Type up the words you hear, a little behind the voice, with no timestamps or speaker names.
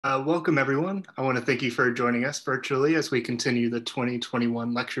Welcome, everyone. I want to thank you for joining us virtually as we continue the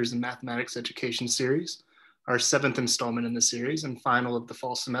 2021 Lectures in Mathematics Education series. Our seventh installment in the series and final of the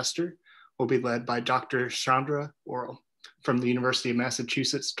fall semester will be led by Dr. Chandra Orrill from the University of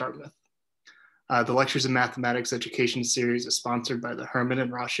Massachusetts, Dartmouth. The Lectures in Mathematics Education series is sponsored by the Herman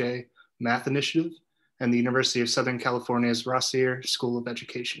and Roche Math Initiative and the University of Southern California's Rossier School of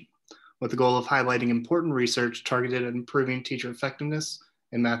Education, with the goal of highlighting important research targeted at improving teacher effectiveness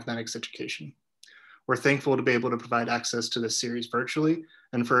in mathematics education. We're thankful to be able to provide access to this series virtually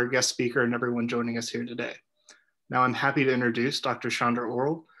and for our guest speaker and everyone joining us here today. Now I'm happy to introduce Dr. Chandra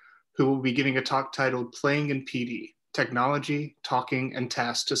Orrill, who will be giving a talk titled Playing in PD, Technology, Talking, and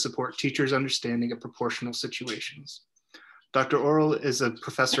Tasks to Support Teachers' Understanding of Proportional Situations. Dr. Orill is a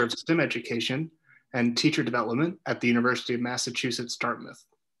professor of STEM education and teacher development at the University of Massachusetts, Dartmouth.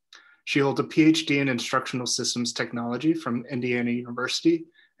 She holds a PhD in Instructional Systems Technology from Indiana University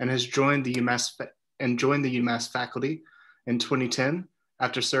and has joined the UMass faculty in 2010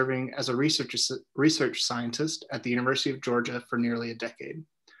 after serving as a research scientist at the University of Georgia for nearly a decade.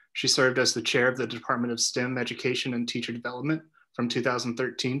 She served as the chair of the Department of STEM Education and Teacher Development from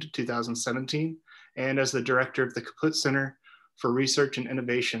 2013 to 2017, and as the director of the Kaput Center for Research and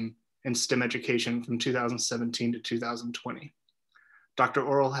Innovation in STEM Education from 2017 to 2020. Dr.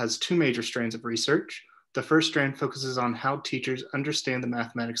 Orill has two major strands of research. The first strand focuses on how teachers understand the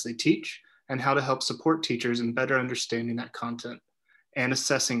mathematics they teach and how to help support teachers in better understanding that content and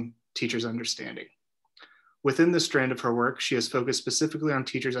assessing teachers' understanding. Within this strand of her work, she has focused specifically on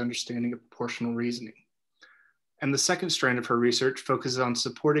teachers' understanding of proportional reasoning. And the second strand of her research focuses on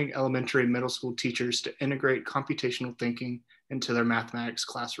supporting elementary and middle school teachers to integrate computational thinking into their mathematics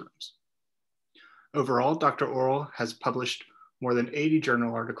classrooms. Overall, Dr. Orill has published more than 80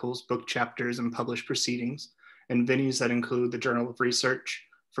 journal articles, book chapters, and published proceedings in venues that include the Journal of Research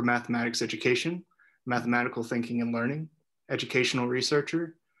for Mathematics Education, Mathematical Thinking and Learning, Educational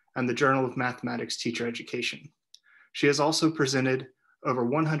Researcher, and the Journal of Mathematics Teacher Education. She has also presented over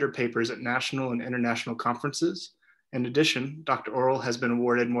 100 papers at national and international conferences. In addition, Dr. Orill has been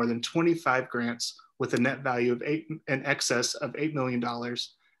awarded more than 25 grants with a net value of in excess of $8 million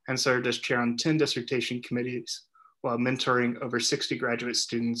and served as chair on 10 dissertation committees while mentoring over 60 graduate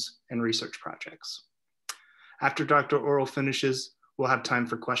students and research projects. After Dr. Orill finishes, we'll have time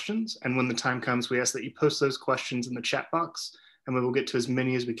for questions. And when the time comes, we ask that you post those questions in the chat box and we will get to as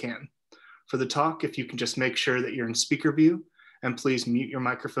many as we can. For the talk, if you can just make sure that you're in speaker view and please mute your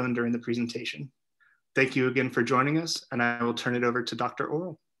microphone during the presentation. Thank you again for joining us, and I will turn it over to Dr.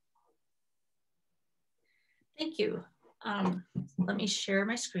 Orill. Thank you. Let me share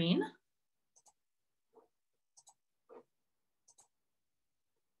my screen.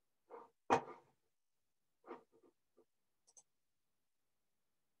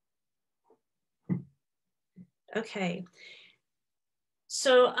 Okay,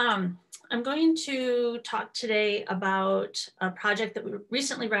 so I'm going to talk today about a project that we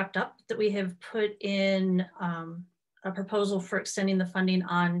recently wrapped up that we have put in a proposal for extending the funding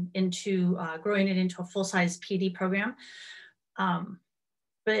on into growing it into a full-size PD program.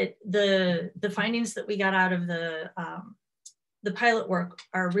 But the findings that we got out of the pilot work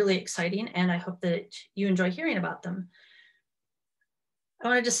are really exciting, and I hope that you enjoy hearing about them. I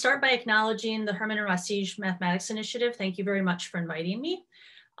wanted to start by acknowledging the Herman and Rossier Mathematics Initiative. Thank you very much for inviting me.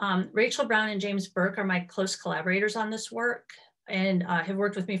 Rachel Brown and James Burke are my close collaborators on this work and have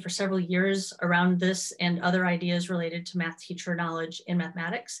worked with me for several years around this and other ideas related to math teacher knowledge in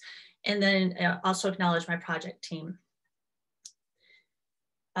mathematics. And then also acknowledge my project team.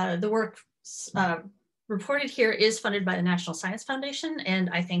 The work reported here is funded by the National Science Foundation,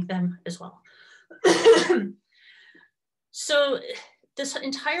 and I thank them as well. So, this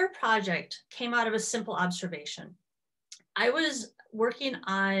entire project came out of a simple observation. I was working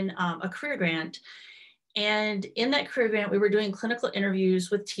on a career grant, and in that career grant, we were doing clinical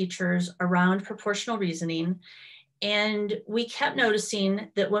interviews with teachers around proportional reasoning. And we kept noticing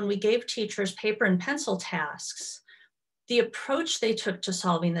that when we gave teachers paper and pencil tasks, the approach they took to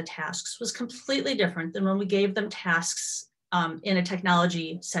solving the tasks was completely different than when we gave them tasks in a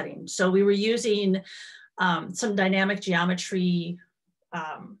technology setting. So we were using some dynamic geometry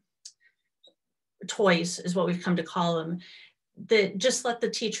toys is what we've come to call them, that just let the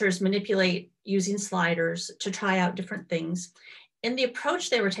teachers manipulate using sliders to try out different things. And the approach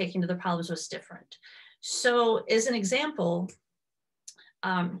they were taking to the problems was different. So as an example,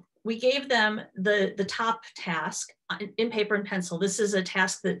 we gave them the top task in paper and pencil. This is a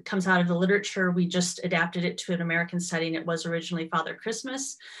task that comes out of the literature. We just adapted it to an American setting. It was originally Father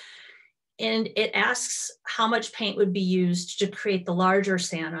Christmas. And it asks how much paint would be used to create the larger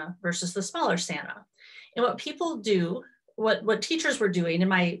Santa versus the smaller Santa. And what people do, what teachers were doing in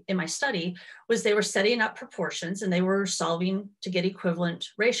my study, was they were setting up proportions and they were solving to get equivalent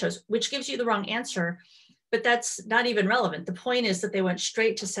ratios, which gives you the wrong answer, but that's not even relevant. The point is that they went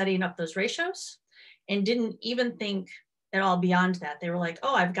straight to setting up those ratios and didn't even think at all beyond that. They were like,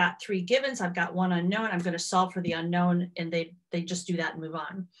 oh, I've got 3 givens, I've got 1 unknown, I'm going to solve for the unknown, and they just do that and move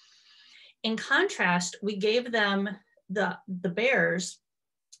on. In contrast, we gave them the bears,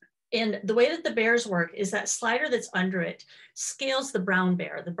 and the way that the bears work is that slider that's under it scales the brown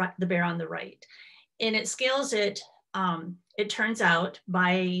bear, the bear on the right. And it scales it, it turns out,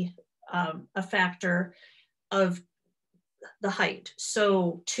 by a factor of the height.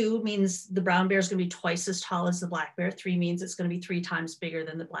 So 2 means the brown bear is going to be twice as tall as the black bear. 3 means it's going to be 3 times bigger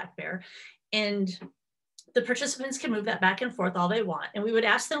than the black bear. And the participants can move that back and forth all they want. And we would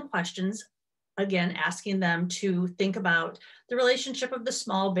ask them questions, again, asking them to think about the relationship of the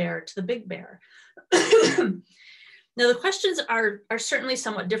small bear to the big bear. Now, the questions are certainly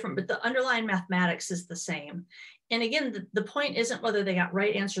somewhat different, but the underlying mathematics is the same. And again, the point isn't whether they got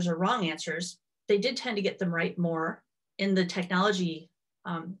right answers or wrong answers. They did tend to get them right more in the technology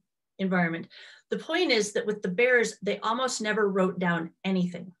environment. The point is that with the bears, they almost never wrote down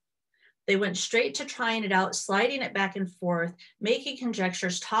anything. They went straight to trying it out, sliding it back and forth, making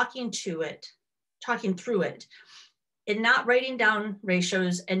conjectures, talking through it, and not writing down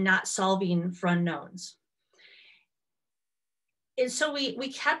ratios and not solving for unknowns. And so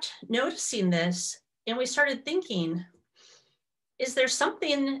we kept noticing this, and we started thinking, is there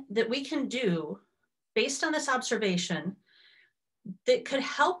something that we can do based on this observation that could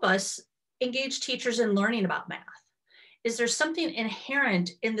help us engage teachers in learning about math? Is there something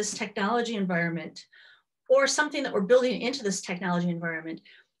inherent in this technology environment, or something that we're building into this technology environment,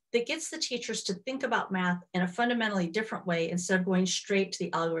 that gets the teachers to think about math in a fundamentally different way instead of going straight to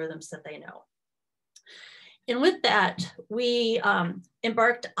the algorithms that they know? And with that, we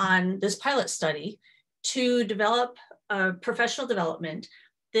embarked on this pilot study to develop a professional development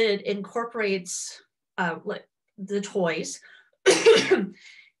that incorporates the toys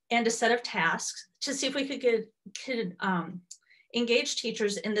and a set of tasks to see if we could engage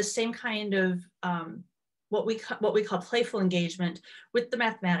teachers in the same kind of what we call playful engagement with the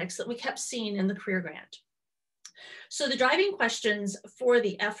mathematics that we kept seeing in the career grant. So the driving questions for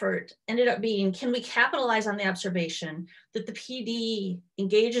the effort ended up being, can we capitalize on the observation that the PD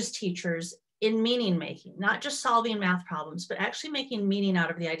engages teachers in meaning making, not just solving math problems, but actually making meaning out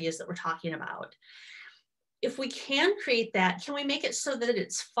of the ideas that we're talking about? If we can create that, can we make it so that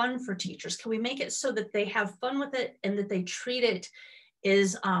it's fun for teachers? Can we make it so that they have fun with it and that they treat it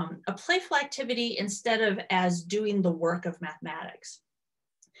as a playful activity instead of as doing the work of mathematics?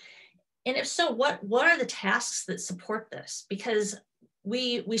 And if so, what are the tasks that support this? Because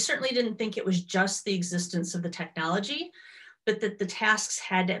we certainly didn't think it was just the existence of the technology, but that the tasks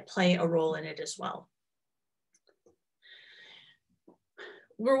had to play a role in it as well.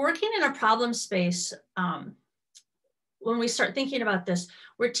 We're working in a problem space when we start thinking about this,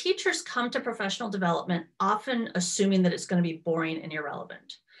 where teachers come to professional development often assuming that it's going to be boring and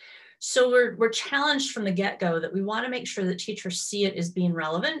irrelevant. So we're challenged from the get-go that we want to make sure that teachers see it as being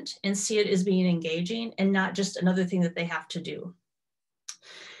relevant and see it as being engaging and not just another thing that they have to do.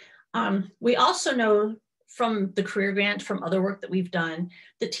 We also know from the career grant, from other work that we've done,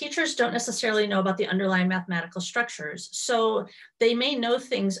 that teachers don't necessarily know about the underlying mathematical structures. So they may know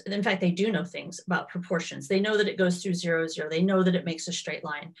things, in fact, they do know things about proportions. They know that it goes through 0, 0. They know that it makes a straight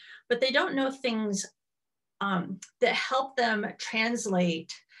line, but they don't know things that help them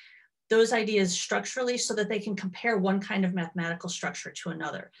translate those ideas structurally so that they can compare one kind of mathematical structure to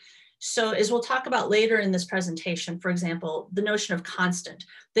another. So as we'll talk about later in this presentation, for example, the notion of constant.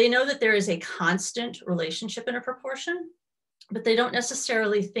 They know that there is a constant relationship in a proportion, but they don't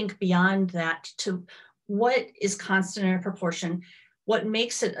necessarily think beyond that to what is constant in a proportion, what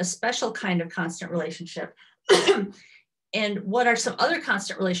makes it a special kind of constant relationship, and what are some other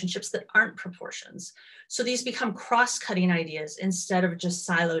constant relationships that aren't proportions. So these become cross-cutting ideas instead of just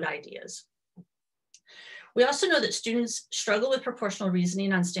siloed ideas. We also know that students struggle with proportional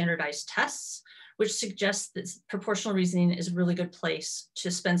reasoning on standardized tests, which suggests that proportional reasoning is a really good place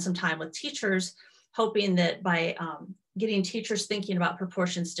to spend some time with teachers, hoping that by getting teachers thinking about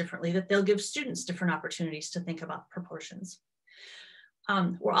proportions differently, that they'll give students different opportunities to think about proportions.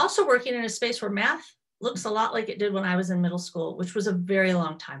 We're also working in a space where math looks a lot like it did when I was in middle school, which was a very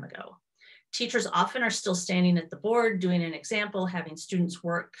long time ago. Teachers often are still standing at the board, doing an example, having students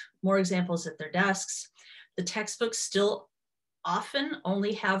work more examples at their desks. The textbooks still often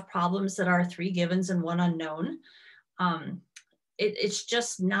only have problems that are 3 givens and 1 unknown. It's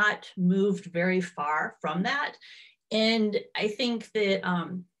just not moved very far from that. And I think that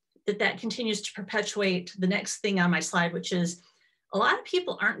that continues to perpetuate the next thing on my slide, which is a lot of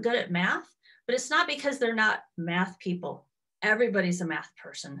people aren't good at math, but it's not because they're not math people. Everybody's a math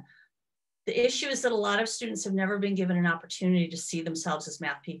person. The issue is that a lot of students have never been given an opportunity to see themselves as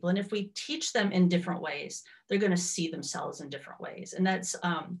math people. And if we teach them in different ways, they're going to see themselves in different ways. And that's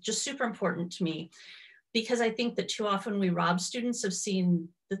just super important to me, because I think that too often we rob students of seeing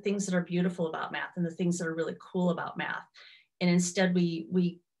the things that are beautiful about math and the things that are really cool about math. And instead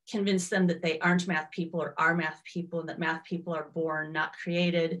we convince them that they aren't math people or are math people, and that math people are born, not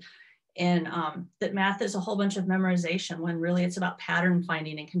created. And that math is a whole bunch of memorization, when really it's about pattern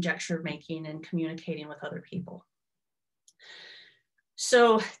finding and conjecture making and communicating with other people.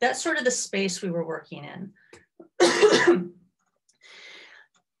 So that's sort of the space we were working in.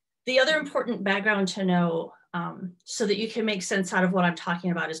 The other important background to know, so that you can make sense out of what I'm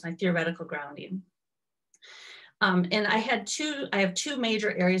talking about, is my theoretical grounding. And I have 2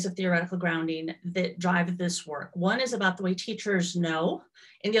 major areas of theoretical grounding that drive this work. One is about the way teachers know,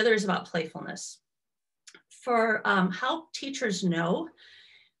 and the other is about playfulness. For how teachers know,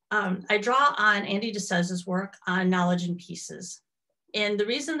 I draw on Andy DeSez's work on knowledge in pieces. And the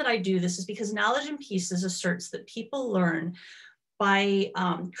reason that I do this is because knowledge in pieces asserts that people learn by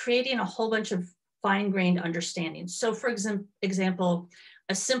creating a whole bunch of fine-grained understanding. So for example,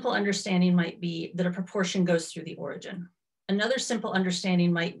 a simple understanding might be that a proportion goes through the origin. Another simple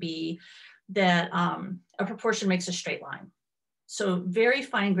understanding might be that a proportion makes a straight line. So very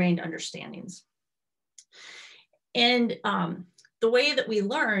fine-grained understandings. And the way that we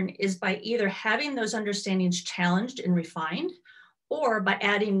learn is by either having those understandings challenged and refined, or by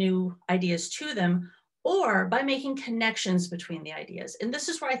adding new ideas to them, or by making connections between the ideas. And this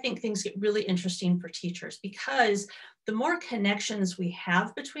is where I think things get really interesting for teachers, because the more connections we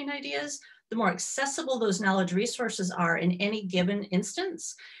have between ideas, the more accessible those knowledge resources are in any given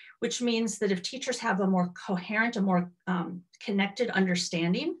instance, which means that if teachers have a more coherent, a more connected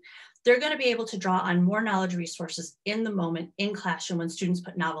understanding, they're going to be able to draw on more knowledge resources in the moment in classroom when students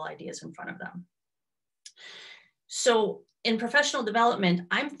put novel ideas in front of them. So in professional development,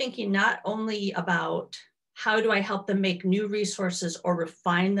 I'm thinking not only about how do I help them make new resources or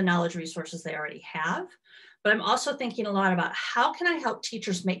refine the knowledge resources they already have, but I'm also thinking a lot about how can I help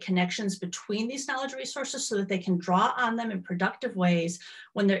teachers make connections between these knowledge resources so that they can draw on them in productive ways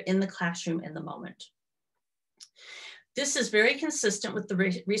when they're in the classroom in the moment. This is very consistent with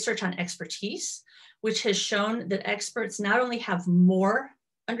the research on expertise, which has shown that experts not only have more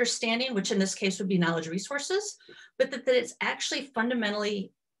understanding, which in this case would be knowledge resources, but that it's actually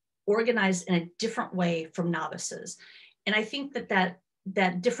fundamentally organized in a different way from novices. And I think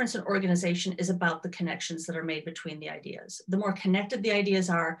that difference in organization is about the connections that are made between the ideas. The more connected the ideas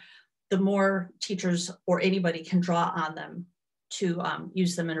are, the more teachers or anybody can draw on them to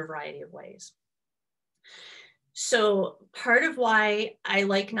use them in a variety of ways. So part of why I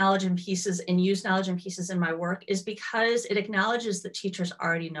like knowledge in pieces and use knowledge in pieces in my work is because it acknowledges that teachers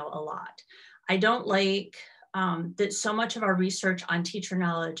already know a lot. I don't like that so much of our research on teacher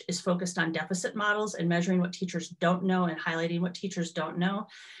knowledge is focused on deficit models and measuring what teachers don't know and highlighting what teachers don't know.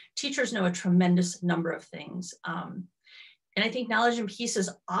 Teachers know a tremendous number of things. And I think knowledge in pieces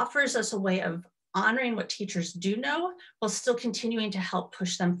offers us a way of honoring what teachers do know while still continuing to help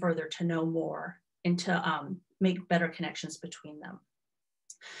push them further to know more and to make better connections between them.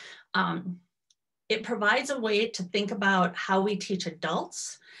 It provides a way to think about how we teach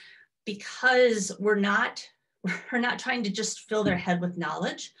adults, because we're not trying to just fill their head with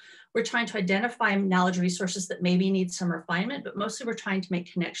knowledge. We're trying to identify knowledge resources that maybe need some refinement, but mostly we're trying to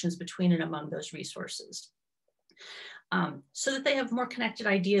make connections between and among those resources so that they have more connected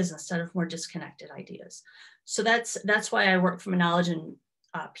ideas instead of more disconnected ideas. So that's why I work from a knowledge and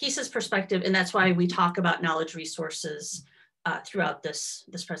pieces perspective, and that's why we talk about knowledge resources throughout this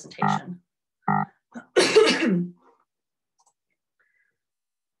presentation.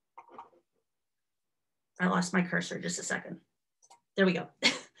 I lost my cursor, just a second. There we go.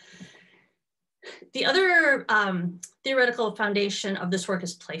 The other theoretical foundation of this work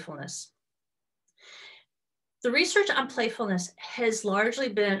is playfulness. The research on playfulness has largely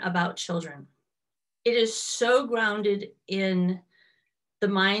been about children. It is so grounded in the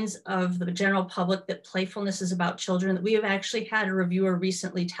minds of the general public that playfulness is about children that we have actually had a reviewer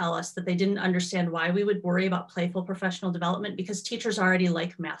recently tell us that they didn't understand why we would worry about playful professional development, because teachers already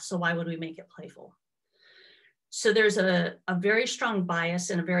like math, so why would we make it playful? So there's a very strong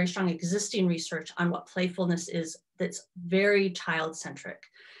bias and a very strong existing research on what playfulness is that's very child-centric.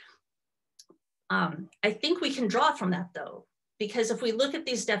 I think we can draw from that though, because if we look at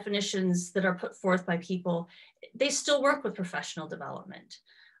these definitions that are put forth by people, they still work with professional development.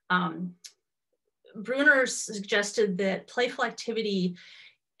 Bruner suggested that playful activity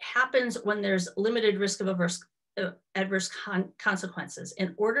happens when there's limited risk of adverse consequences.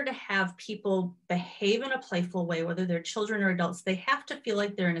 In order to have people behave in a playful way, whether they're children or adults, they have to feel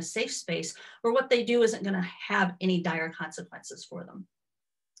like they're in a safe space where what they do isn't going to have any dire consequences for them.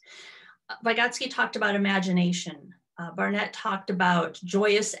 Vygotsky talked about imagination. Barnett talked about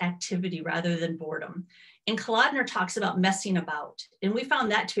joyous activity rather than boredom. And Kolodner talks about messing about. And we found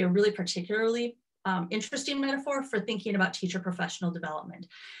that to be a really particularly interesting metaphor for thinking about teacher professional development.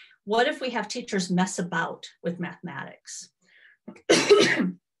 What if we have teachers mess about with mathematics?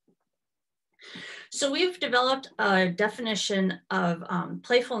 So we've developed a definition of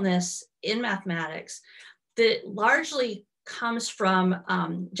playfulness in mathematics that largely comes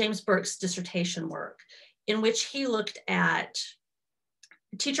from James Burke's dissertation work, in which he looked at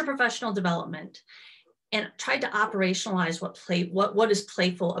teacher professional development and tried to operationalize what is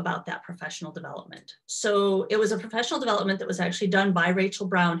playful about that professional development. So it was a professional development that was actually done by Rachel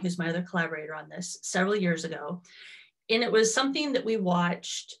Brown, who's my other collaborator on this, several years ago. And it was something that we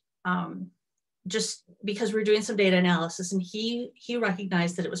watched just because we were doing some data analysis, and he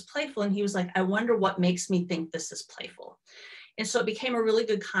recognized that it was playful, and he was like, I wonder what makes me think this is playful. And so it became a really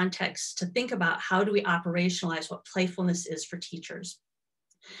good context to think about how do we operationalize what playfulness is for teachers.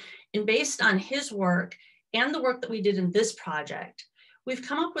 And based on his work and the work that we did in this project, we've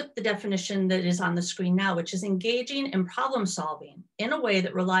come up with the definition that is on the screen now, which is engaging in problem solving in a way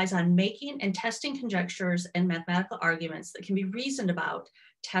that relies on making and testing conjectures and mathematical arguments that can be reasoned about,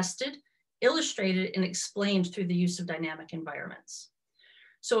 tested, illustrated, and explained through the use of dynamic environments.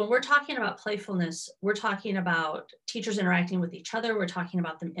 So when we're talking about playfulness, we're talking about teachers interacting with each other. We're talking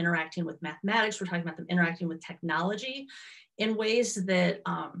about them interacting with mathematics. We're talking about them interacting with technology in ways that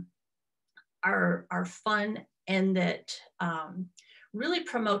are fun and that really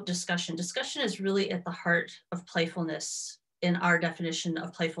promote discussion. Discussion is really at the heart of playfulness in our definition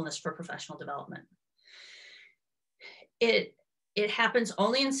of playfulness for professional development. It happens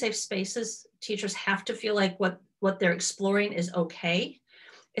only in safe spaces. Teachers have to feel like what they're exploring is okay.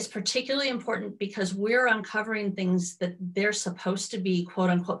 It's particularly important because we're uncovering things that they're supposed to be, quote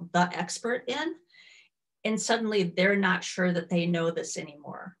unquote, the expert in, and suddenly they're not sure that they know this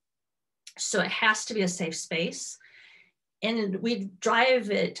anymore. So it has to be a safe space. And we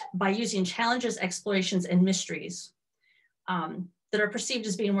drive it by using challenges, explorations, and mysteries that are perceived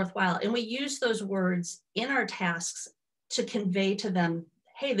as being worthwhile. And we use those words in our tasks to convey to them,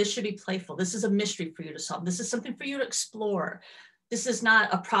 hey, this should be playful. This is a mystery for you to solve. This is something for you to explore. This is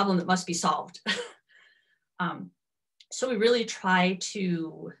not a problem that must be solved. So we really try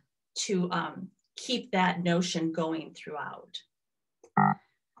to keep that notion going throughout.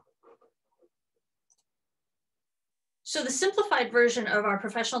 So the simplified version of our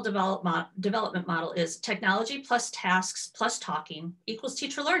professional development model is technology plus tasks plus talking equals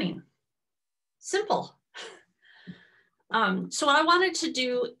teacher learning. Simple. So what I wanted to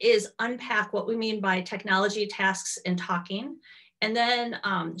do is unpack what we mean by technology, tasks, and talking, and then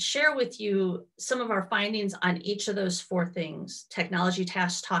share with you some of our findings on each of those four things: technology,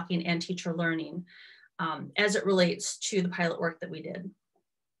 tasks, talking, and teacher learning, as it relates to the pilot work that we did.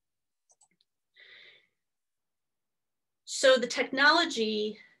 So the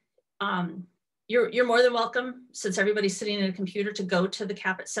technology, you're more than welcome, since everybody's sitting at a computer, to go to the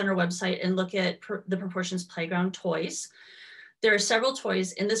Caput Center website and look at the Proportions Playground toys. There are several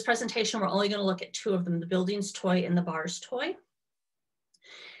toys. In this presentation, we're only going to look at two of them, the Buildings toy and the Bars toy.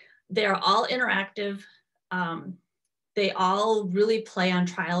 They're all interactive. They all really play on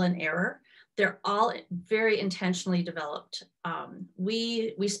trial and error. They're all very intentionally developed.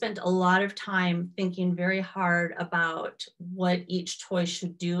 We spent a lot of time thinking very hard about what each toy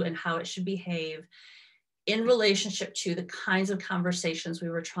should do and how it should behave in relationship to the kinds of conversations we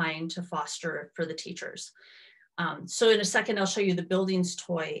were trying to foster for the teachers. So in a second, I'll show you the Buildings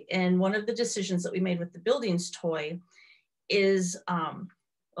toy. And one of the decisions that we made with the Buildings toy is,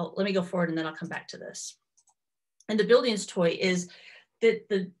 well, let me go forward and then I'll come back to this. And the Buildings toy is that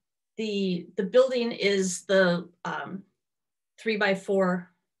the building is the 3x4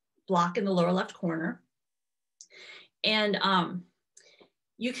 block in the lower left corner. And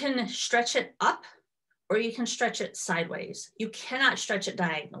you can stretch it up or you can stretch it sideways. You cannot stretch it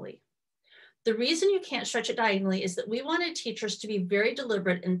diagonally. The reason you can't stretch it diagonally is that we wanted teachers to be very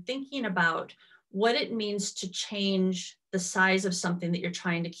deliberate in thinking about what it means to change the size of something that you're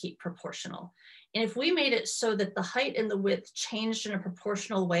trying to keep proportional. And if we made it so that the height and the width changed in a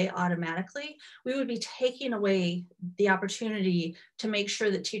proportional way automatically, we would be taking away the opportunity to make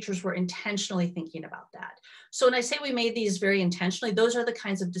sure that teachers were intentionally thinking about that. So when I say we made these very intentionally, those are the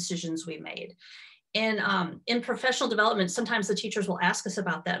kinds of decisions we made. And in professional development, sometimes the teachers will ask us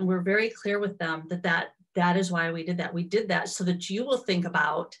about that, and we're very clear with them that is why we did that. We did that so that you will think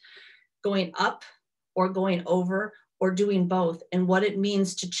about going up or going over or doing both, and what it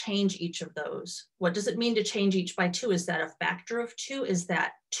means to change each of those. What does it mean to change each by 2? Is that a factor of 2? Is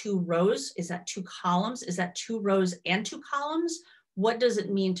that 2 rows? Is that 2 columns? Is that 2 rows and 2 columns? What does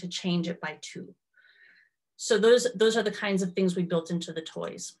it mean to change it by 2? So those are the kinds of things we built into the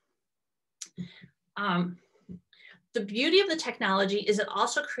toys. The beauty of the technology is it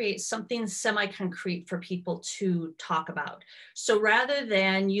also creates something semi-concrete for people to talk about. So rather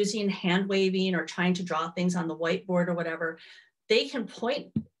than using hand waving or trying to draw things on the whiteboard or whatever, they can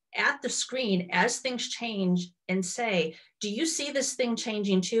point at the screen as things change and say, do you see this thing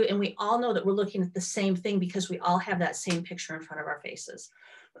changing too? And we all know that we're looking at the same thing because we all have that same picture in front of our faces.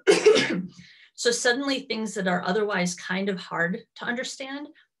 So suddenly things that are otherwise kind of hard to understand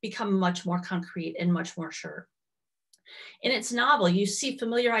become much more concrete and much more sure. And it's novel. You see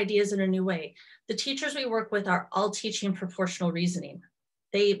familiar ideas in a new way. The teachers we work with are all teaching proportional reasoning.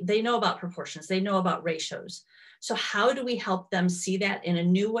 They know about proportions. They know about ratios. So how do we help them see that in a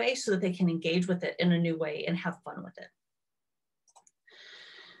new way so that they can engage with it in a new way and have fun with it?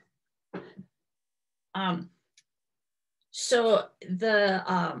 So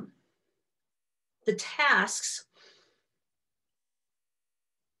the tasks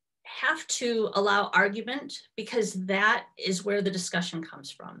have to allow argument because that is where the discussion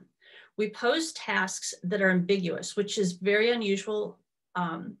comes from. We pose tasks that are ambiguous, which is very unusual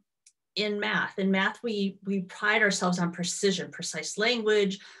in math. In math, we pride ourselves on precision, precise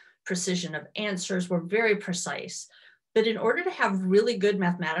language, precision of answers. We're very precise. But in order to have really good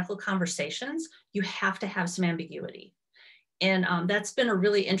mathematical conversations, you have to have some ambiguity. And that's been a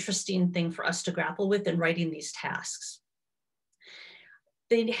really interesting thing for us to grapple with in writing these tasks.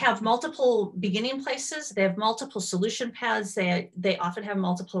 They have multiple beginning places. They have multiple solution paths. They often have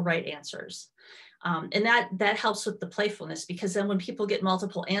multiple right answers. And that helps with the playfulness, because then when people get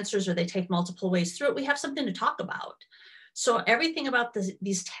multiple answers or they take multiple ways through it, we have something to talk about. So everything about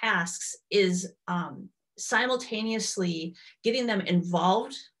these tasks is simultaneously getting them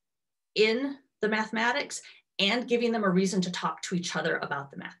involved in the mathematics and giving them a reason to talk to each other about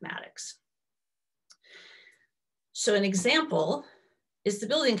the mathematics. So an example is the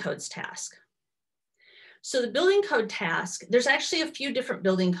building codes task. So the building code task, there's actually a few different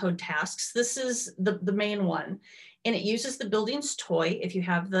building code tasks. This is the main one, and it uses the buildings toy if you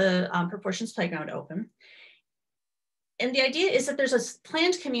have the proportions playground open. And the idea is that there's a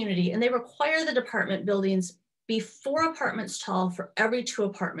planned community and they require the department buildings be 4 apartments tall for every 2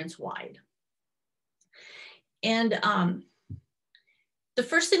 apartments wide. And the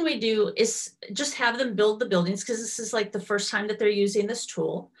first thing we do is just have them build the buildings, because this is like the first time that they're using this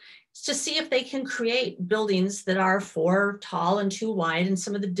tool, to see if they can create buildings that are 4 tall and 2 wide, and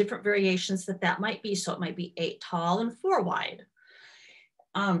some of the different variations that might be. So it might be 8 tall and 4 wide.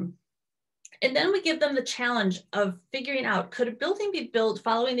 And then we give them the challenge of figuring out, could a building be built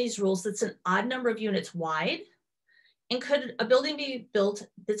following these rules that's an odd number of units wide? And could a building be built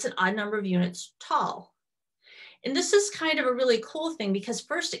that's an odd number of units tall? And this is kind of a really cool thing, because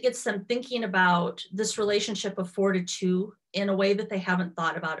first it gets them thinking about this relationship of 4 to 2 in a way that they haven't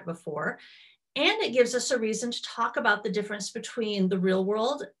thought about it before. And it gives us a reason to talk about the difference between the real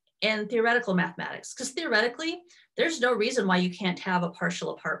world and theoretical mathematics, because theoretically, there's no reason why you can't have a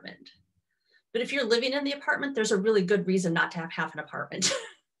partial apartment. But if you're living in the apartment, there's a really good reason not to have half an apartment.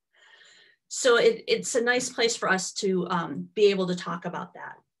 So it's a nice place for us to be able to talk about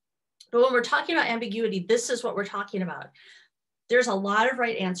that. But when we're talking about ambiguity, this is what we're talking about. There's a lot of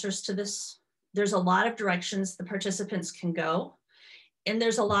right answers to this. There's a lot of directions the participants can go, and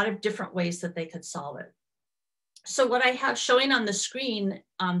there's a lot of different ways that they could solve it. So what I have showing on the screen,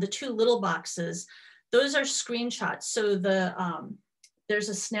 the 2 little boxes, those are screenshots. So there's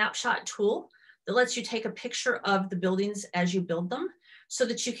a snapshot tool that lets you take a picture of the buildings as you build them so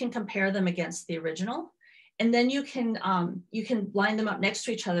that you can compare them against the original. And then you can line them up next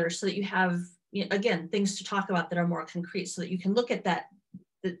to each other so that you have, again, things to talk about that are more concrete, so that you can look at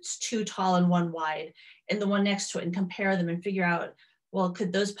that's 2 tall and 1 wide and the one next to it and compare them and figure out, well,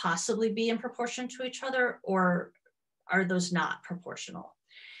 could those possibly be in proportion to each other, or are those not proportional?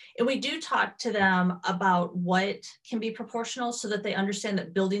 And we do talk to them about what can be proportional so that they understand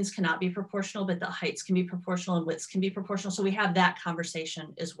that buildings cannot be proportional, but the heights can be proportional and widths can be proportional. So we have that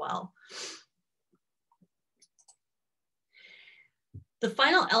conversation as well. The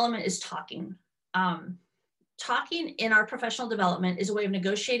final element is talking. Talking in our professional development is a way of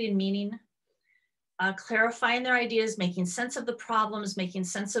negotiating meaning, clarifying their ideas, making sense of the problems, making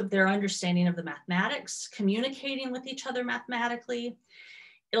sense of their understanding of the mathematics, communicating with each other mathematically.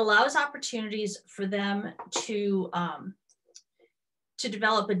 It allows opportunities for them to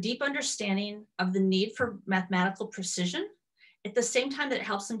develop a deep understanding of the need for mathematical precision, at the same time that it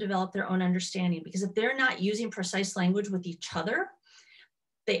helps them develop their own understanding. Because if they're not using precise language with each other,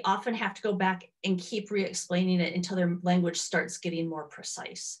 they often have to go back and keep re-explaining it until their language starts getting more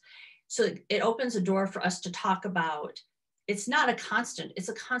precise. So it opens a door for us to talk about, it's not a constant, it's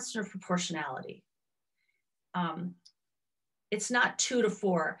a constant of proportionality. It's not 2 to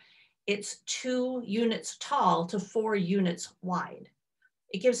 4, it's 2 units tall to 4 units wide.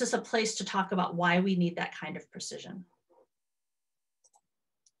 It gives us a place to talk about why we need that kind of precision.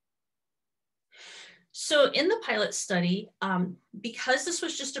 So in the pilot study, because this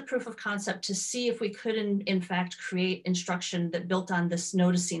was just a proof of concept to see if we could in fact create instruction that built on this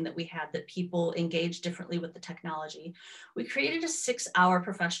noticing that we had that people engage differently with the technology, we created a 6-hour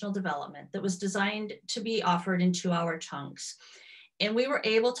professional development that was designed to be offered in 2-hour chunks. And we were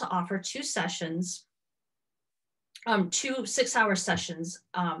able to offer 2 sessions, 2 6-hour sessions.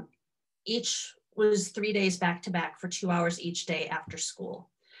 Each was 3 days back to back for 2 hours each day after school.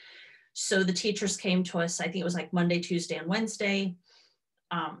 So the teachers came to us, I think it was like Monday, Tuesday, and Wednesday,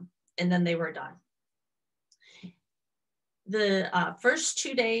 and then they were done. The first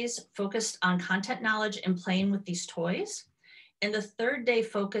 2 days focused on content knowledge and playing with these toys. And the third day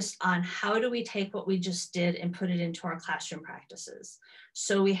focused on how do we take what we just did and put it into our classroom practices.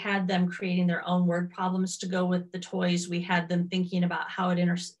 So we had them creating their own word problems to go with the toys. We had them thinking about how it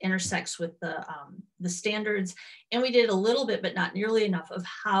intersects with the standards. And we did a little bit, but not nearly enough, of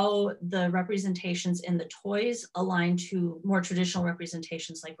how the representations in the toys align to more traditional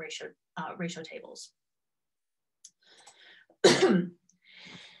representations like ratio tables.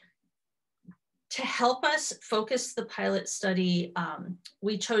 To help us focus the pilot study,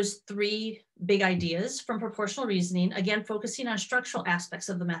 we chose 3 big ideas from proportional reasoning, again, focusing on structural aspects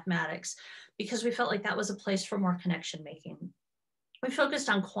of the mathematics, because we felt like that was a place for more connection making. We focused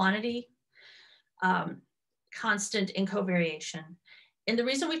on quantity, constant, and covariation. And the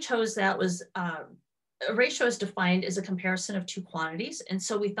reason we chose that was a ratio is defined as a comparison of 2 quantities. And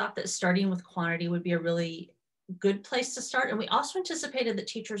so we thought that starting with quantity would be a really good place to start. And we also anticipated that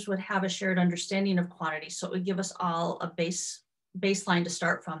teachers would have a shared understanding of quantity, so it would give us all a baseline to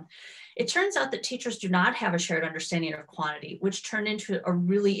start from. It turns out that teachers do not have a shared understanding of quantity, which turned into a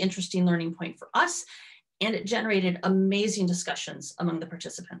really interesting learning point for us, and it generated amazing discussions among the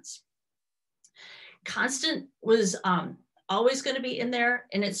participants. Constant was always going to be in there,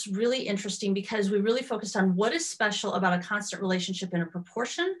 and it's really interesting because we really focused on what is special about a constant relationship in a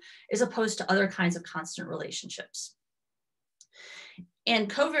proportion as opposed to other kinds of constant relationships. And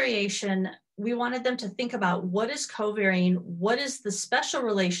covariation, we wanted them to think about what is covarying, what is the special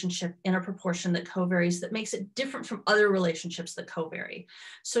relationship in a proportion that covaries that makes it different from other relationships that covary.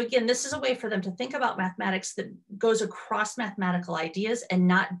 So again, this is a way for them to think about mathematics that goes across mathematical ideas and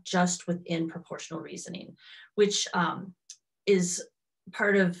not just within proportional reasoning, which is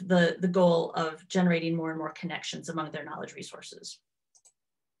part of the goal of generating more and more connections among their knowledge resources.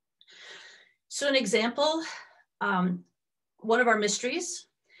 So an example, one of our mysteries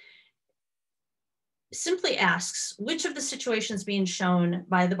simply asks, which of the situations being shown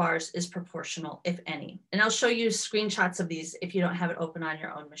by the bars is proportional, if any? And I'll show you screenshots of these if you don't have it open on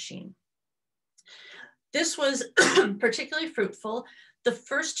your own machine. This was particularly fruitful. The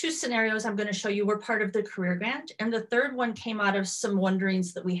first 2 scenarios I'm going to show you were part of the career grant, and the third one came out of some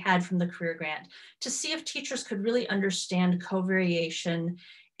wonderings that we had from the career grant to see if teachers could really understand covariation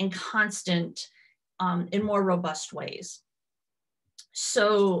and constant in more robust ways.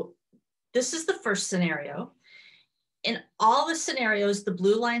 So this is the first scenario. In all the scenarios, the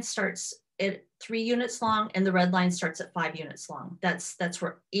blue line starts at 3 units long and the red line starts at 5 units long. That's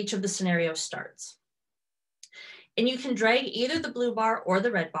where each of the scenarios starts. And you can drag either the blue bar or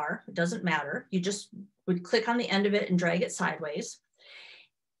the red bar, it doesn't matter. You just would click on the end of it and drag it sideways.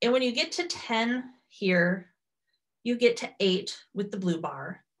 And when you get to 10 here, you get to 8 with the blue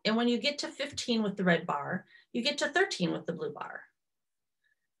bar. And when you get to 15 with the red bar, you get to 13 with the blue bar.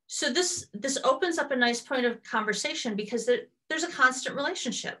 So this opens up a nice point of conversation because there's a constant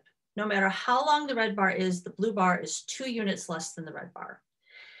relationship. No matter how long the red bar is, the blue bar is 2 units less than the red bar.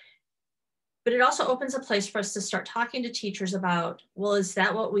 But it also opens a place for us to start talking to teachers about, well, is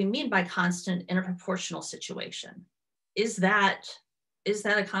that what we mean by constant in a proportional situation? Is that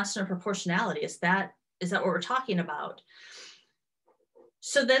a constant of proportionality? Is that what we're talking about?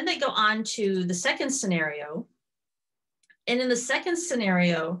 So then they go on to the second scenario. And in the second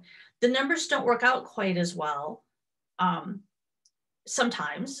scenario, the numbers don't work out quite as well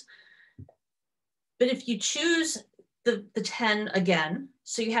sometimes. But if you choose the 10 again,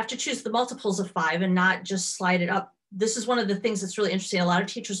 so you have to choose the multiples of 5 and not just slide it up. This is one of the things that's really interesting. A lot of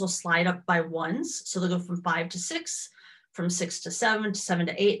teachers will slide up by ones. So they'll go from 5 to 6, from 6 to 7, to 7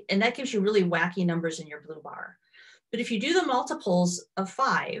 to 8. And that gives you really wacky numbers in your blue bar. But if you do the multiples of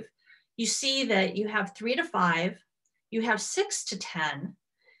 5, you see that you have 3 to 5, you have 6 to 10,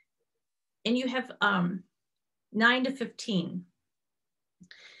 and you have 9 to 15.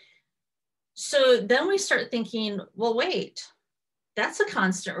 So then we start thinking, well, wait, that's a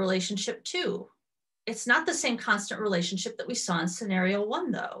constant relationship too. It's not the same constant relationship that we saw in scenario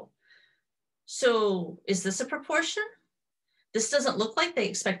 1 though. So is this a proportion? This doesn't look like they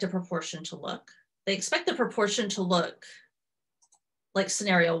expect a proportion to look. They expect the proportion to look like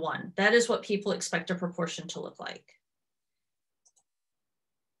scenario 1. That is what people expect a proportion to look like.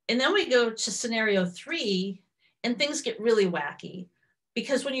 And then we go to scenario 3 and things get really wacky,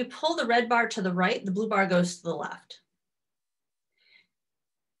 because when you pull the red bar to the right, the blue bar goes to the left.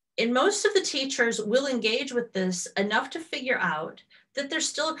 And most of the teachers will engage with this enough to figure out that there's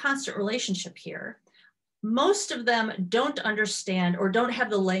still a constant relationship here. Most of them don't understand, or don't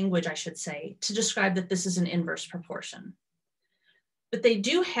have the language, I should say, to describe that this is an inverse proportion. But they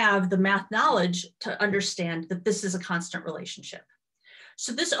do have the math knowledge to understand that this is a constant relationship.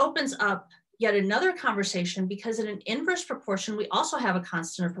 So this opens up yet another conversation, because in an inverse proportion, we also have a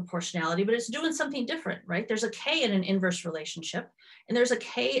constant of proportionality, but it's doing something different, right? There's a K in an inverse relationship, and there's a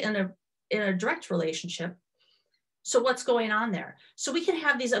K in a direct relationship. So what's going on there? So we can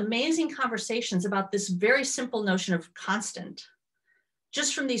have these amazing conversations about this very simple notion of constant,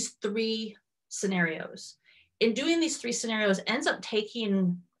 just from these 3 scenarios. And doing these 3 scenarios ends up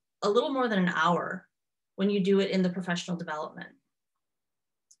taking a little more than an hour when you do it in the professional development.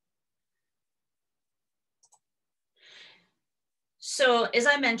 So as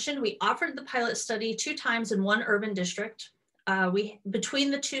I mentioned, we offered the pilot study 2 times in one urban district.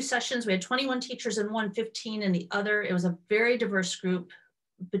 Between the 2 sessions, we had 21 teachers in one, 15 in the other. It was a very diverse group,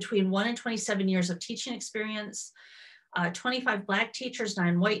 between 1 and 27 years of teaching experience, 25 Black teachers,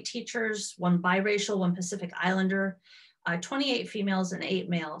 9 white teachers, 1 biracial, 1 Pacific Islander, 28 females and 8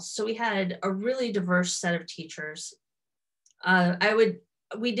 males. So we had a really diverse set of teachers.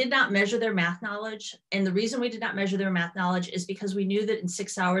 We did not measure their math knowledge. And the reason we did not measure their math knowledge is because we knew that in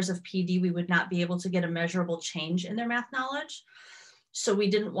 6 hours of PD, we would not be able to get a measurable change in their math knowledge. So we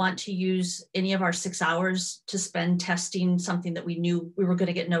didn't want to use any of our 6 hours to spend testing something that we knew we were going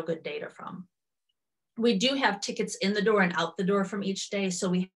to get no good data from. We do have tickets in the door and out the door from each day. So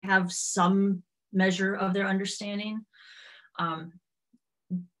we have some measure of their understanding. But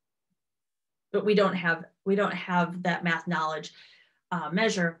we don't have that math knowledge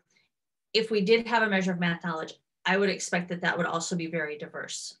measure. If we did have a measure of math knowledge, I would expect that that would also be very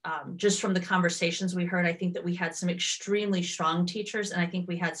diverse. Just from the conversations we heard, I think that we had some extremely strong teachers, and I think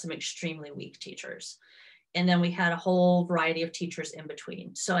we had some extremely weak teachers. And then we had a whole variety of teachers in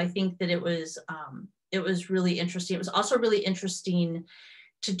between. So I think that it was really interesting. It was also really interesting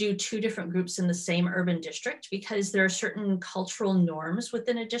to do 2 different groups in the same urban district, because there are certain cultural norms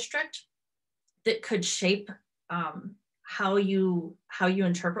within a district that could shape how you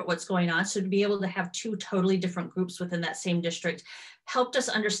interpret what's going on. So to be able to have 2 totally different groups within that same district helped us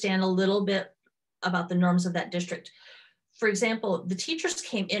understand a little bit about the norms of that district. For example, the teachers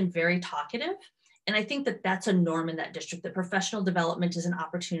came in very talkative, and I think that that's a norm in that district, that professional development is an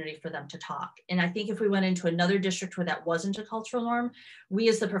opportunity for them to talk. And I think if we went into another district where that wasn't a cultural norm, we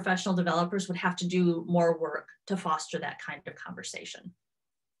as the professional developers would have to do more work to foster that kind of conversation.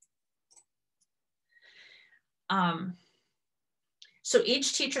 So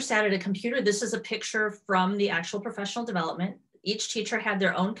each teacher sat at a computer. This is a picture from the actual professional development. Each teacher had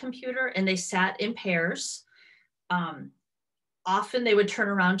their own computer, and they sat in pairs. Often they would turn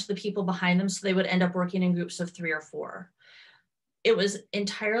around to the people behind them, so they would end up working in groups of 3 or 4. It was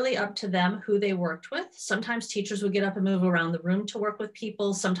entirely up to them who they worked with. Sometimes teachers would get up and move around the room to work with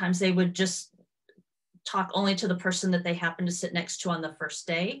people. Sometimes they would just talk only to the person that they happened to sit next to on the first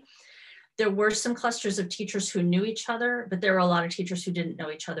day. There were some clusters of teachers who knew each other, but there were a lot of teachers who didn't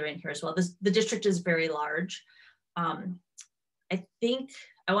know each other in here as well. The district is very large. I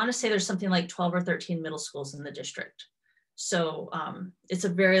want to say there's something like 12 or 13 middle schools in the district. So it's a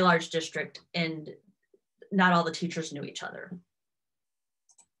very large district, and not all the teachers knew each other.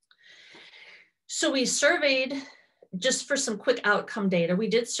 So we surveyed, just for some quick outcome data, we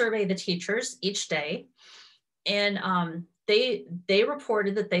did survey the teachers each day. And they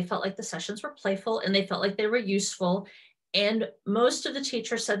reported that they felt like the sessions were playful and they felt like they were useful. And most of the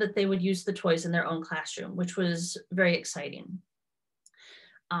teachers said that they would use the toys in their own classroom, which was very exciting.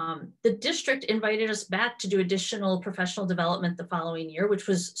 The district invited us back to do additional professional development the following year, which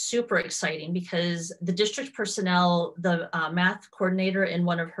was super exciting because the district personnel, the math coordinator and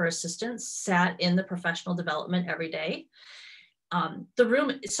one of her assistants sat in the professional development every day. The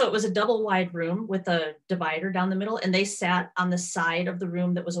room, so it was a double wide room with a divider down the middle, and they sat on the side of the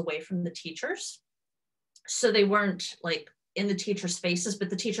room that was away from the teachers. So they weren't like in the teachers' faces, but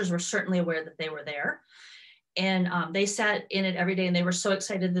the teachers were certainly aware that they were there. And they sat in it every day, and they were so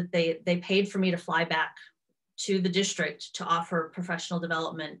excited that they paid for me to fly back to the district to offer professional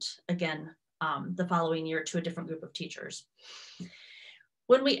development again the following year to a different group of teachers.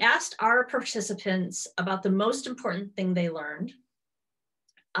 When we asked our participants about the most important thing they learned,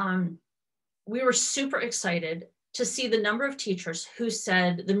 we were super excited to see the number of teachers who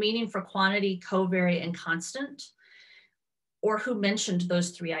said the meaning for quantity, covariate, and constant, or who mentioned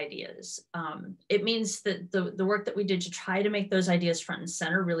those three ideas. It means that the work that we did to try to make those ideas front and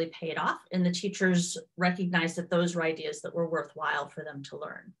center really paid off, and the teachers recognized that those were ideas that were worthwhile for them to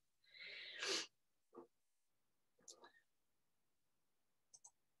learn.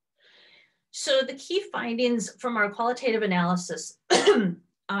 So the key findings from our qualitative analysis,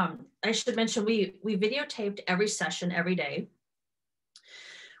 I should mention we videotaped every session every day.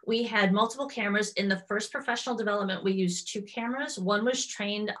 We had multiple cameras. In the first professional development, we used 2 cameras. One was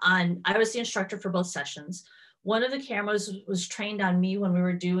trained on, I was the instructor for both sessions. One of the cameras was trained on me when we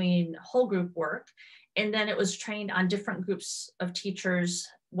were doing whole group work. And then it was trained on different groups of teachers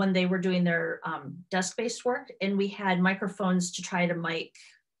when they were doing their desk-based work. And we had microphones to try to mic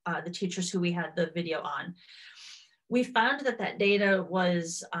the teachers who we had the video on. We found that that data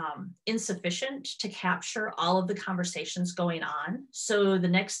was insufficient to capture all of the conversations going on. So the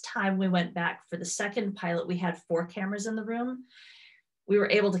next time we went back for the second pilot, we had 4 cameras in the room. We were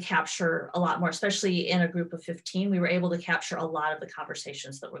able to capture a lot more, especially in a group of 15. We were able to capture a lot of the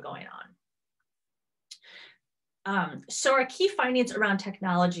conversations that were going on. So our key findings around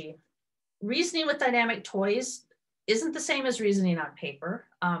technology: reasoning with dynamic toys isn't the same as reasoning on paper.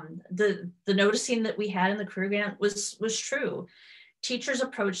 The noticing that we had in the career grant was true. Teachers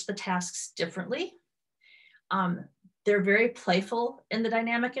approach the tasks differently. They're very playful in the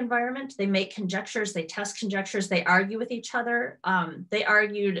dynamic environment. They make conjectures, they test conjectures, they argue with each other. They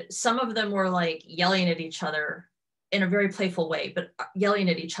argued, some of them were like yelling at each other in a very playful way, but yelling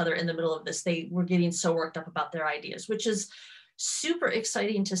at each other in the middle of this. They were getting so worked up about their ideas, which is super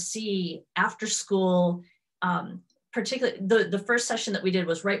exciting to see after school. Particularly the first session that we did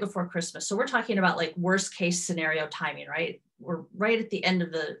was right before Christmas. So we're talking about like worst case scenario timing, right? We're right at the end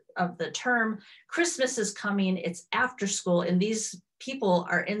of the term. Christmas is coming, it's after school, and these people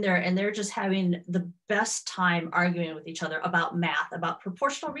are in there and they're just having the best time arguing with each other about math, about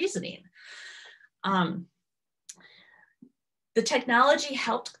proportional reasoning. The technology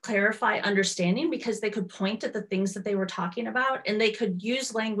helped clarify understanding because they could point at the things that they were talking about, and they could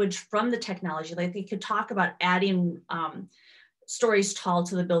use language from the technology. Like they could talk about adding stories tall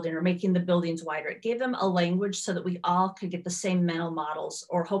to the building or making the buildings wider. It gave them a language so that we all could get the same mental models,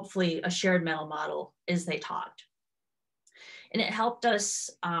 or hopefully a shared mental model as they talked. And it helped us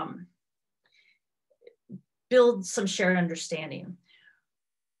build some shared understanding.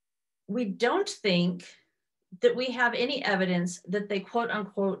 We don't think that we have any evidence that they quote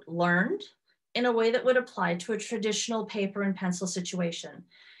unquote learned in a way that would apply to a traditional paper and pencil situation.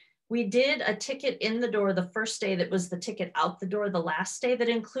 We did a ticket in the door the first day that was the ticket out the door the last day that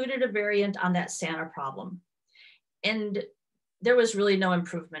included a variant on that Santa problem. And there was really no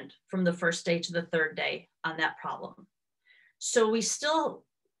improvement from the first day to the third day on that problem. So we still,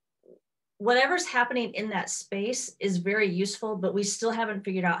 whatever's happening in that space is very useful, but we still haven't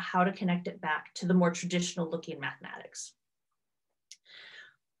figured out how to connect it back to the more traditional looking mathematics.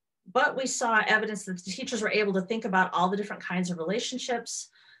 But we saw evidence that the teachers were able to think about all the different kinds of relationships,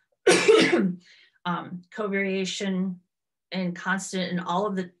 covariation and constant, and all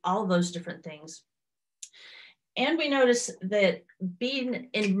of those different things. And we noticed that being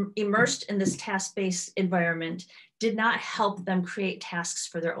immersed in this task-based environment did not help them create tasks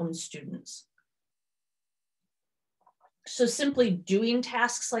for their own students. So simply doing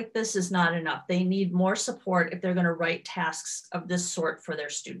tasks like this is not enough. They need more support if they're going to write tasks of this sort for their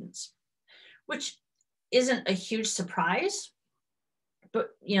students, which isn't a huge surprise,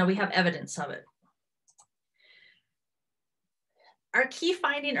 but we have evidence of it. Our key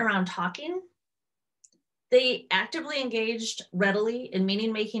finding around talking: they actively engaged readily in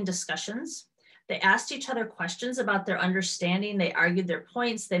meaning-making discussions. They asked each other questions about their understanding. They argued their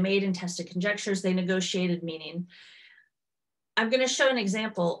points. They made and tested conjectures. They negotiated meaning. I'm going to show an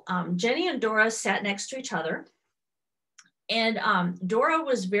example. Jenny and Dora sat next to each other. And Dora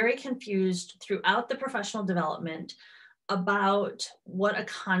was very confused throughout the professional development about what a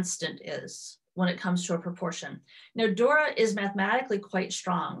constant is when it comes to a proportion. Now, Dora is mathematically quite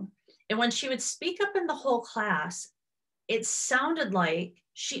strong. And when she would speak up in the whole class, it sounded like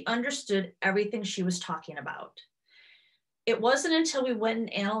she understood everything she was talking about. It wasn't until we went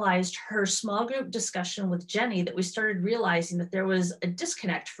and analyzed her small group discussion with Jenny that we started realizing that there was a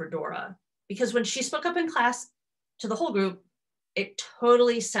disconnect for Dora, because when she spoke up in class to the whole group, it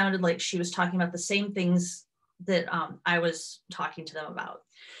totally sounded like she was talking about the same things that I was talking to them about.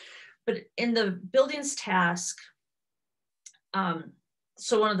 But in the buildings task,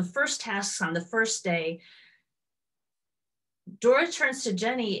 so one of the first tasks on the first day, Dora turns to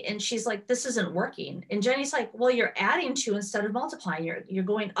Jenny and she's like, this isn't working. And Jenny's like, well, you're adding 2 instead of multiplying. You're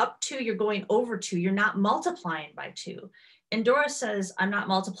going up 2, you're going over 2, you're not multiplying by 2. And Dora says, I'm not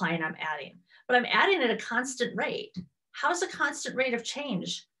multiplying, I'm adding. But I'm adding at a constant rate. How's a constant rate of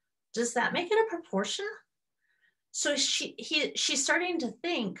change? Does that make it a proportion? So she's starting to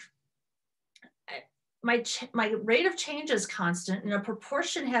think, my rate of change is constant and a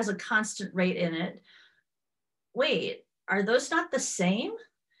proportion has a constant rate in it. Wait, are those not the same?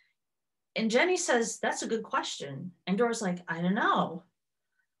 And Jenny says, that's a good question. And Dora's like, I don't know.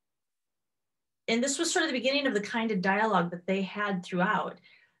 And this was sort of the beginning of the kind of dialogue that they had throughout.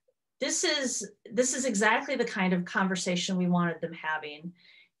 This is exactly the kind of conversation we wanted them having.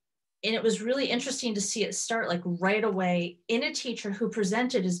 And it was really interesting to see it start like right away in a teacher who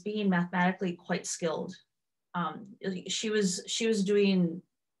presented as being mathematically quite skilled. She was doing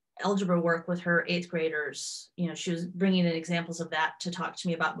algebra work with her 8th graders. You know, she was bringing in examples of that to talk to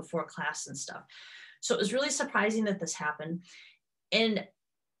me about before class and stuff. So it was really surprising that this happened. And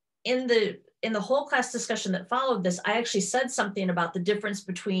in the whole class discussion that followed this, I actually said something about the difference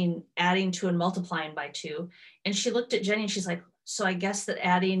between adding 2 and multiplying by 2. And she looked at Jenny and she's like, so I guess that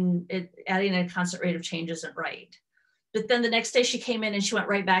adding at a constant rate of change isn't right. But then the next day she came in and she went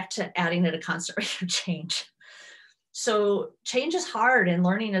right back to adding at a constant rate of change. So change is hard and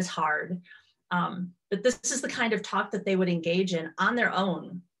learning is hard. But this is the kind of talk that they would engage in on their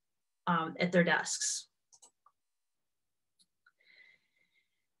own at their desks.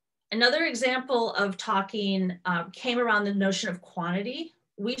 Another example of talking came around the notion of quantity.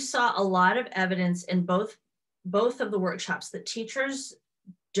 We saw a lot of evidence in both of the workshops that teachers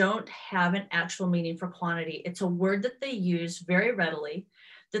don't have an actual meaning for quantity. It's a word that they use very readily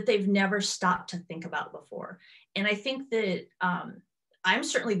that they've never stopped to think about before. And I think that I'm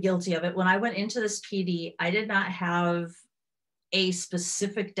certainly guilty of it. When I went into this PD, I did not have a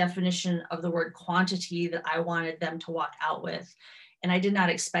specific definition of the word quantity that I wanted them to walk out with. And I did not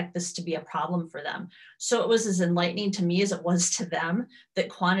expect this to be a problem for them. So it was as enlightening to me as it was to them that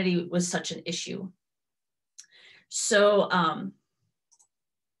quantity was such an issue. So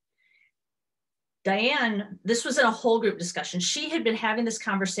Diane, this was in a whole group discussion. She had been having this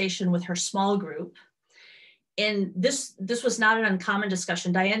conversation with her small group. And this was not an uncommon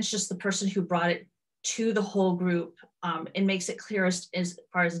discussion. Diane's just the person who brought it to the whole group and makes it clearest as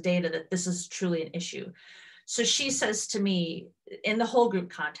far as data that this is truly an issue. So she says to me, in the whole group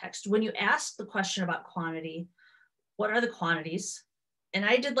context, when you ask the question about quantity, what are the quantities? And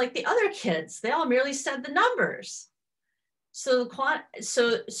I did like the other kids. They all merely said the numbers. So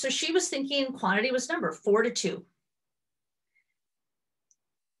she was thinking quantity was number 4 to 2.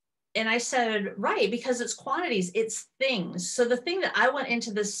 And I said, right, because it's quantities, it's things. So the thing that I went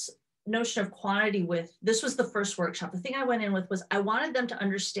into this notion of quantity with, this was the first workshop. The thing I went in with was I wanted them to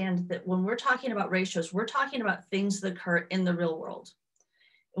understand that when we're talking about ratios, we're talking about things that occur in the real world.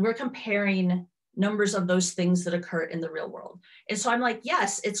 And we're comparing numbers of those things that occur in the real world. And so I'm like,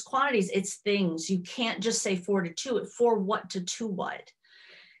 yes, it's quantities, it's things. You can't just say 4 to 2, 4 what to 2 what.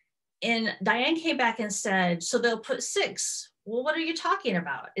 And Diane came back and said, so they'll put 6. Well, what are you talking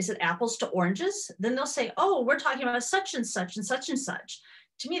about? Is it apples to oranges? Then they'll say, oh, we're talking about such and such and such and such.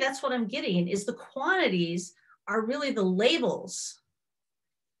 To me, that's what I'm getting is the quantities are really the labels.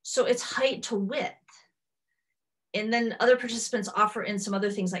 So it's height to width. And then other participants offer in some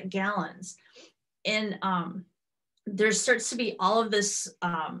other things like gallons. And there starts to be all of this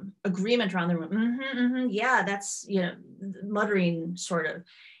agreement around the room. Yeah, that's, muttering sort of.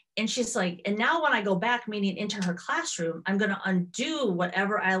 And she's like, and now when I go back, meaning into her classroom, I'm going to undo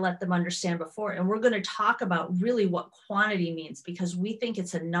whatever I let them understand before. And we're going to talk about really what quantity means because we think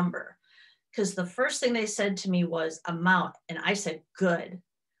it's a number. Because the first thing they said to me was amount. And I said, good.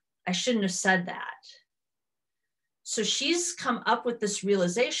 I shouldn't have said that. So she's come up with this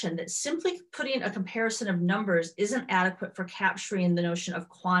realization that simply putting a comparison of numbers isn't adequate for capturing the notion of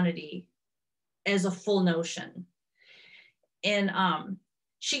quantity as a full notion. And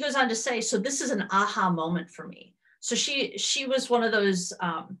she goes on to say, so this is an aha moment for me. So she was one of those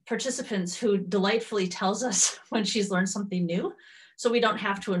participants who delightfully tells us when she's learned something new, so we don't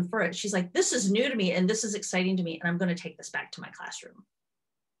have to infer it. She's like, this is new to me and this is exciting to me, and I'm going to take this back to my classroom.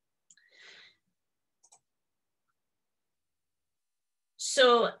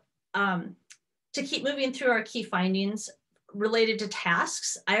 So to keep moving through our key findings related to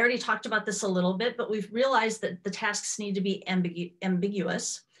tasks, I already talked about this a little bit, but we've realized that the tasks need to be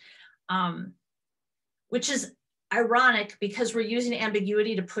ambiguous, which is ironic because we're using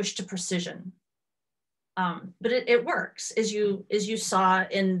ambiguity to push to precision. But it works, as you saw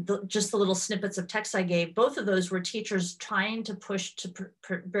in just the little snippets of text I gave. Both of those were teachers trying to push to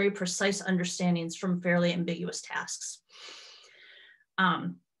very precise understandings from fairly ambiguous tasks.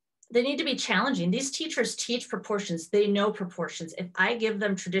 They need to be challenging. These teachers teach proportions. They know proportions. If I give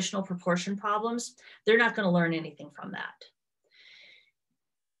them traditional proportion problems, they're not going to learn anything from that.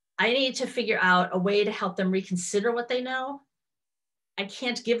 I need to figure out a way to help them reconsider what they know. I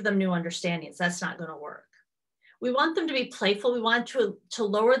can't give them new understandings. That's not going to work. We want them to be playful. We want to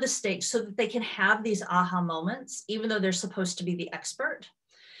lower the stakes so that they can have these aha moments, even though they're supposed to be the expert.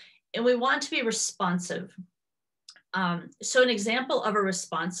 And we want to be responsive. So an example of a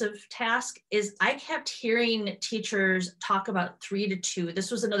responsive task is I kept hearing teachers talk about 3 to 2.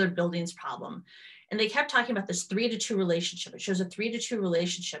 This was another buildings problem. And they kept talking about this 3 to 2 relationship. It shows a 3 to 2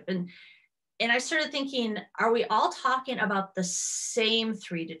 relationship. And I started thinking, are we all talking about the same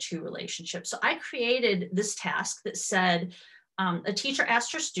 3 to 2 relationship? So I created this task that said, a teacher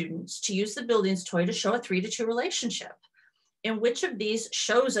asked her students to use the buildings toy to show a 3 to 2 relationship. And which of these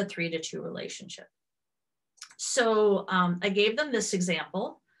shows a 3 to 2 relationship? So I gave them this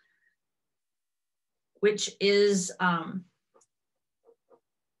example, which is a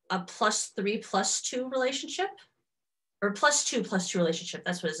 +3 + 2 relationship, or +2 + 2 relationship.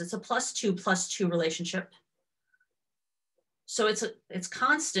 That's what it is. It's a +2 + 2 relationship. So it's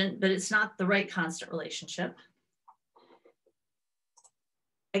constant, but it's not the right constant relationship.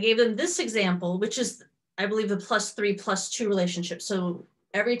 I gave them this example, which is, I believe, the +3 + 2 relationship. So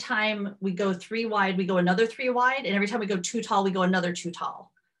every time we go 3 wide, we go another 3 wide. And every time we go 2 tall, we go another 2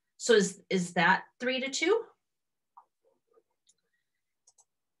 tall. So is that 3 to 2?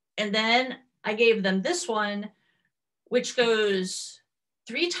 And then I gave them this one, which goes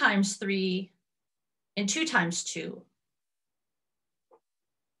 3 times 3 and 2 times 2.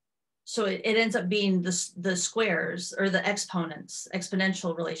 So it ends up being the squares, or the exponents,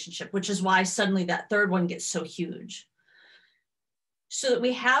 exponential relationship, which is why suddenly that third one gets so huge. So that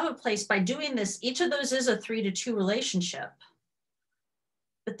we have a place, by doing this, each of those is a 3 to 2 relationship,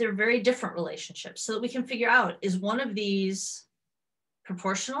 but they're very different relationships, so that we can figure out, is one of these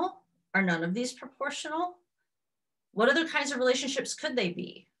proportional? Are none of these proportional? What other kinds of relationships could they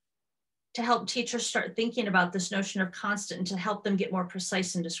be? To help teachers start thinking about this notion of constant and to help them get more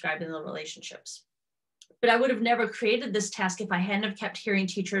precise in describing the relationships. But I would have never created this task if I hadn't have kept hearing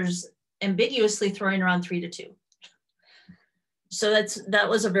teachers ambiguously throwing around 3 to 2. So that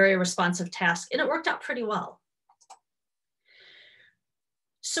was a very responsive task, and it worked out pretty well.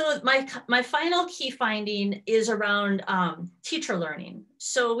 So my final key finding is around teacher learning.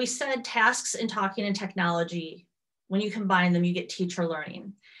 So we said tasks in talking and technology, when you combine them, you get teacher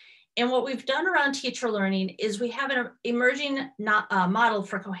learning. And what we've done around teacher learning is we have an emerging model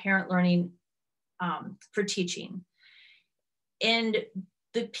for coherent learning for teaching. And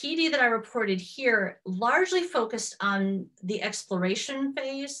the PD that I reported here largely focused on the exploration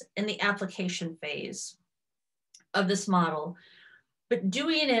phase and the application phase of this model. But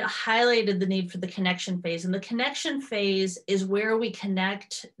doing it highlighted the need for the connection phase. And the connection phase is where we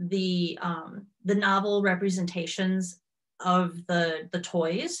connect the novel representations of the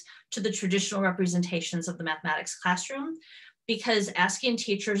toys to the traditional representations of the mathematics classroom, because asking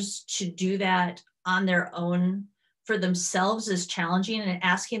teachers to do that on their own for themselves is challenging, and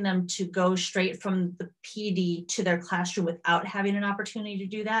asking them to go straight from the PD to their classroom without having an opportunity to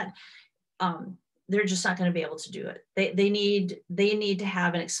do that, they're just not going to be able to do it. They need to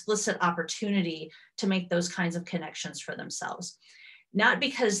have an explicit opportunity to make those kinds of connections for themselves. Not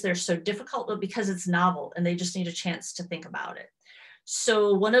because they're so difficult, but because it's novel and they just need a chance to think about it.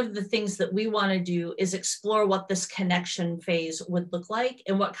 So one of the things that we want to do is explore what this connection phase would look like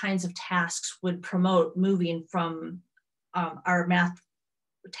and what kinds of tasks would promote moving from our math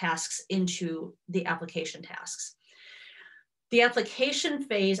tasks into the application tasks. The application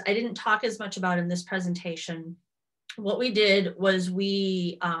phase, I didn't talk as much about in this presentation. What we did was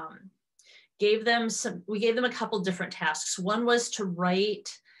we gave them a couple different tasks. One was to write,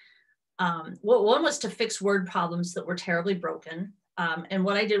 one was to fix word problems that were terribly broken. And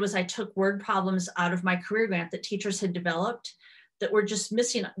what I did was I took word problems out of my career grant that teachers had developed that were just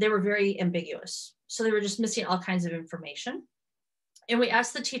missing. They were very ambiguous. So they were just missing all kinds of information. And we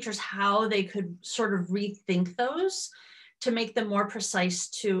asked the teachers how they could sort of rethink those to make them more precise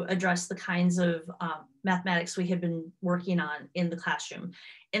to address the kinds of mathematics we had been working on in the classroom.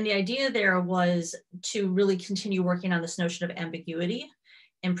 And the idea there was to really continue working on this notion of ambiguity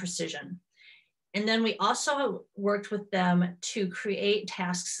and precision. And then we also worked with them to create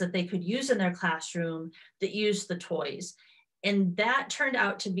tasks that they could use in their classroom that used the toys. And that turned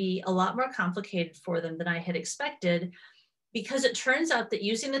out to be a lot more complicated for them than I had expected, because it turns out that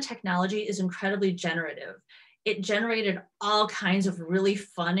using the technology is incredibly generative. It generated all kinds of really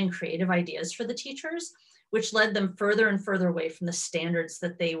fun and creative ideas for the teachers, which led them further and further away from the standards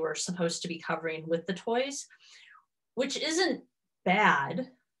that they were supposed to be covering with the toys, which isn't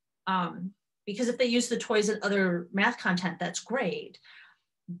bad. Because if they use the toys in other math content, that's great.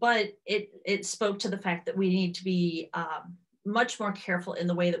 But it spoke to the fact that we need to be much more careful in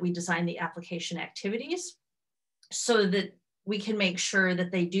the way that we design the application activities so that we can make sure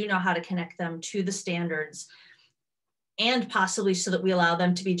that they do know how to connect them to the standards, and possibly so that we allow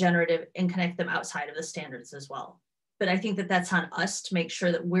them to be generative and connect them outside of the standards as well. But I think that that's on us to make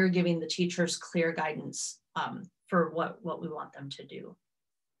sure that we're giving the teachers clear guidance for what we want them to do.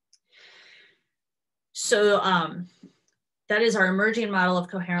 So that is our emerging model of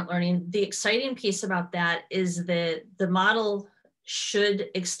coherent learning. The exciting piece about that is that the model should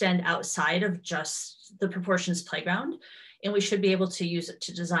extend outside of just the proportions playground, and we should be able to use it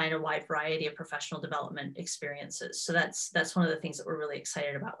to design a wide variety of professional development experiences. So that's one of the things that we're really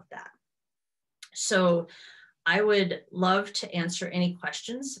excited about with that. So I would love to answer any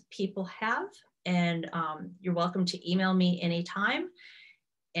questions people have, and you're welcome to email me anytime.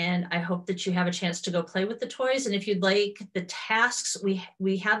 And I hope that you have a chance to go play with the toys. And if you'd like the tasks,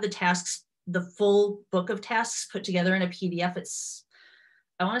 we have the tasks, the full book of tasks put together in a PDF.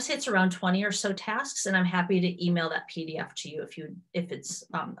 I want to say it's around 20 or so tasks, and I'm happy to email that PDF to you if it's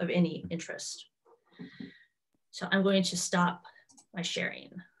of any interest. So I'm going to stop my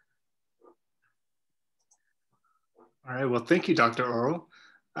sharing. All right, well, thank you, Dr. Orrill.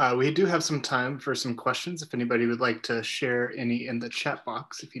 We do have some time for some questions if anybody would like to share any in the chat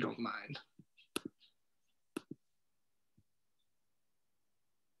box, if you don't mind.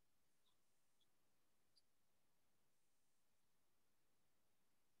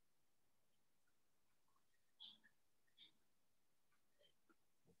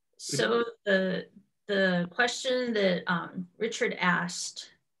 So the question that Richard asked,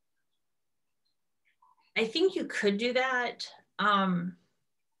 I think you could do that.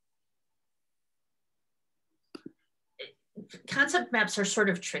 Concept maps are sort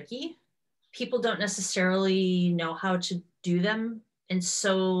of tricky. People don't necessarily know how to do them. And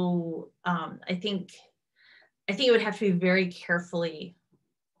so I think it would have to be very carefully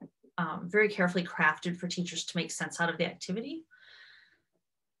crafted for teachers to make sense out of the activity.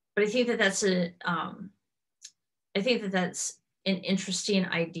 But I think that that's an interesting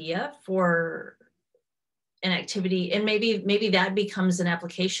idea for an activity, and maybe that becomes an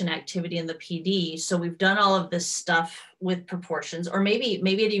application activity in the PD. So we've done all of this stuff with proportions, or maybe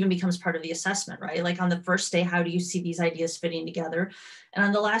it even becomes part of the assessment, right? Like on the first day, how do you see these ideas fitting together? And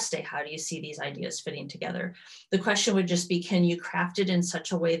on the last day, how do you see these ideas fitting together? The question would just be, can you craft it in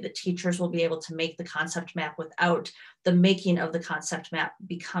such a way that teachers will be able to make the concept map without the making of the concept map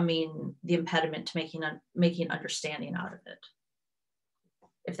becoming the impediment to making understanding out of it,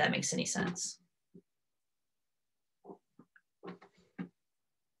 if that makes any sense.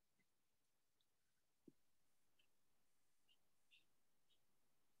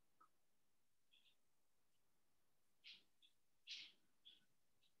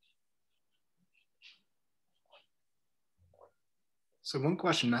 So one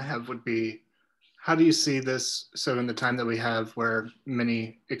question I have would be, how do you see this? So in the time that we have where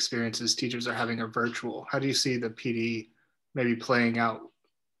many experiences teachers are having are virtual, how do you see the PD maybe playing out?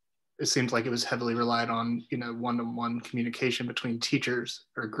 It seems like it was heavily relied on, one-on-one communication between teachers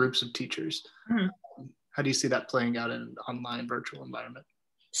or groups of teachers. Mm-hmm. How do you see that playing out in an online virtual environment?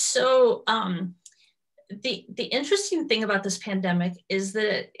 So the interesting thing about this pandemic is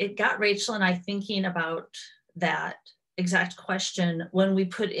that it got Rachel and I thinking about that exact question when we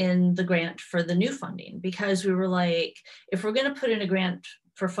put in the grant for the new funding, because we were like, if we're going to put in a grant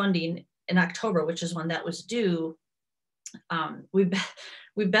for funding in October, which is when that was due,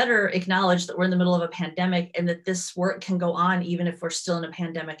 we better acknowledge that we're in the middle of a pandemic and that this work can go on even if we're still in a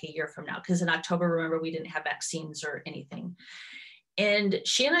pandemic a year from now. Because in October, remember, we didn't have vaccines or anything. And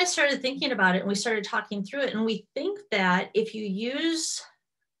she and I started thinking about it, and we started talking through it. And we think that if you use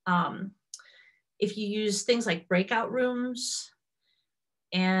things like breakout rooms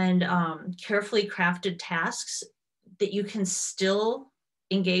and carefully crafted tasks, that you can still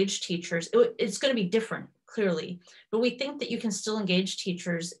engage teachers. It's going to be different, clearly, but we think that you can still engage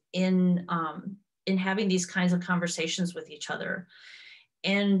teachers in having these kinds of conversations with each other.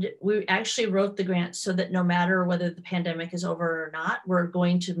 And we actually wrote the grant so that no matter whether the pandemic is over or not, we're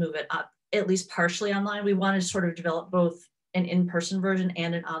going to move it up, at least partially online. We want to sort of develop both an in-person version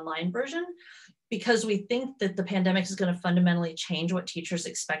and an online version, because we think that the pandemic is going to fundamentally change what teachers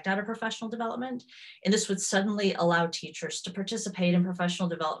expect out of professional development. And this would suddenly allow teachers to participate in professional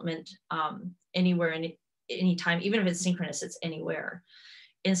development anywhere, anytime, even if it's synchronous, it's anywhere,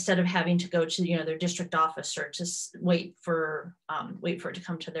 instead of having to go to their district office or to wait for it to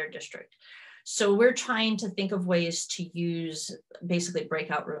come to their district. So we're trying to think of ways to use basically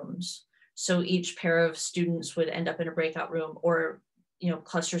breakout rooms. So each pair of students would end up in a breakout room, or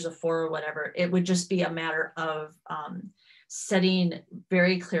clusters of 4 or whatever. It would just be a matter of setting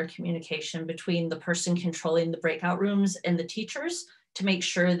very clear communication between the person controlling the breakout rooms and the teachers to make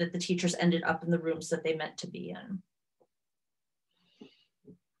sure that the teachers ended up in the rooms that they meant to be in.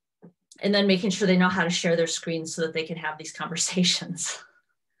 And then making sure they know how to share their screens so that they can have these conversations.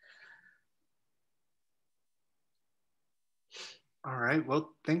 All right,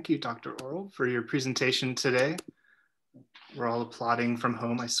 well, thank you, Dr. Orrill, for your presentation today. We're all applauding from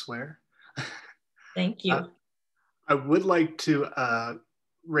home, I swear. Thank you. I would like to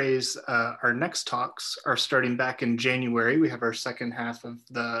raise our next talks are starting back in January. We have our second half of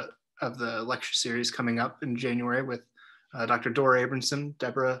the lecture series coming up in January with Dr. Dora Abramson,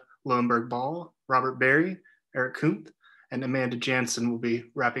 Deborah Lowenberg-Ball, Robert Berry, Eric Kumpf, and Amanda Jansen will be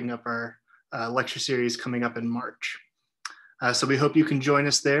wrapping up our lecture series coming up in March. So we hope you can join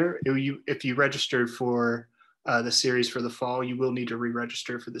us there. If you registered for the series for the fall, you will need to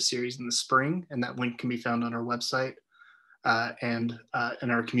re-register for the series in the spring, and that link can be found on our website and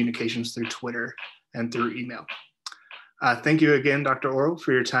in our communications through Twitter and through email. Thank you again, Dr. Orrill,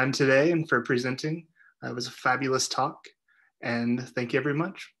 for your time today and for presenting. It was a fabulous talk, and thank you very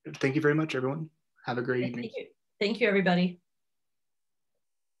much. Thank you very much, everyone. Have a great evening. Thank you, everybody.